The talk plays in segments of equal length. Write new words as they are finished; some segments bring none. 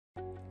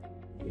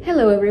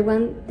Hello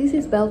everyone, this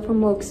is Belle from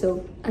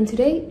Woxo, and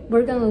today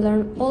we're gonna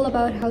learn all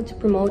about how to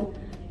promote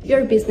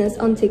your business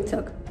on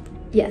TikTok.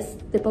 Yes,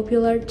 the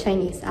popular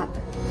Chinese app.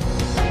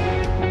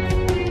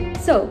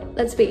 So,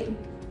 let's begin.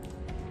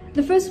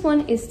 The first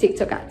one is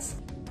TikTok ads.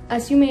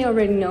 As you may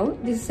already know,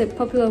 this is a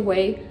popular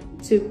way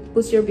to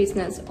boost your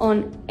business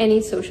on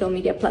any social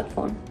media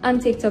platform,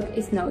 and TikTok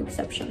is no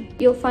exception.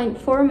 You'll find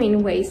 4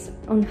 main ways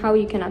on how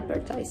you can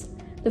advertise.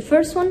 The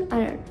first one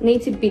are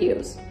native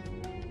videos.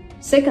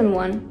 Second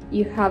one,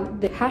 you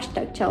have the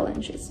hashtag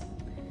challenges.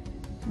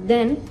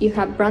 Then you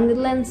have branded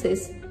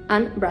lenses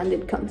and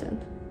branded content.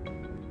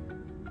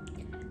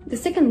 The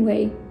second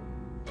way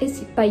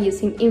is by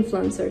using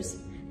influencers.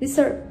 These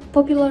are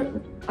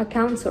popular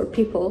accounts or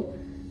people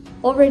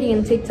already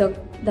in TikTok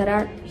that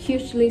are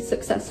hugely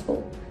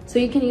successful, so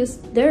you can use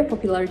their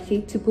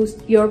popularity to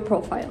boost your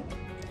profile.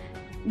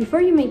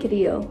 Before you make a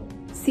deal,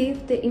 see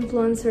if the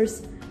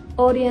influencer's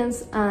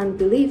audience and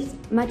beliefs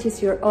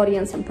matches your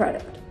audience and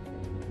product.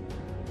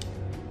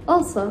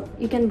 Also,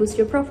 you can boost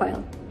your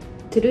profile.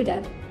 To do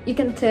that, you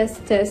can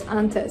test.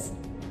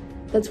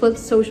 That's what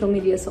social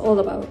media is all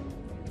about.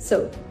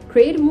 So,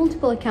 create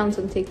multiple accounts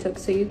on TikTok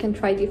so you can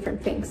try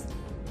different things.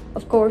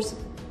 Of course,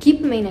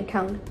 keep a main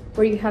account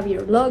where you have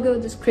your logo,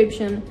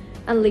 description,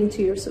 and link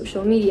to your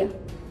social media.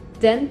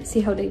 Then, see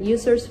how the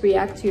users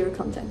react to your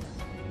content.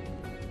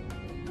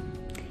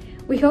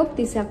 We hope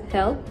this have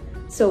helped,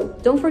 so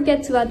don't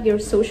forget to add your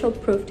social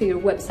proof to your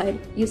website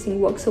using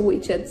Woxo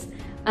widgets,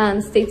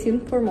 and stay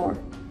tuned for more.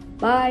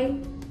 Bye!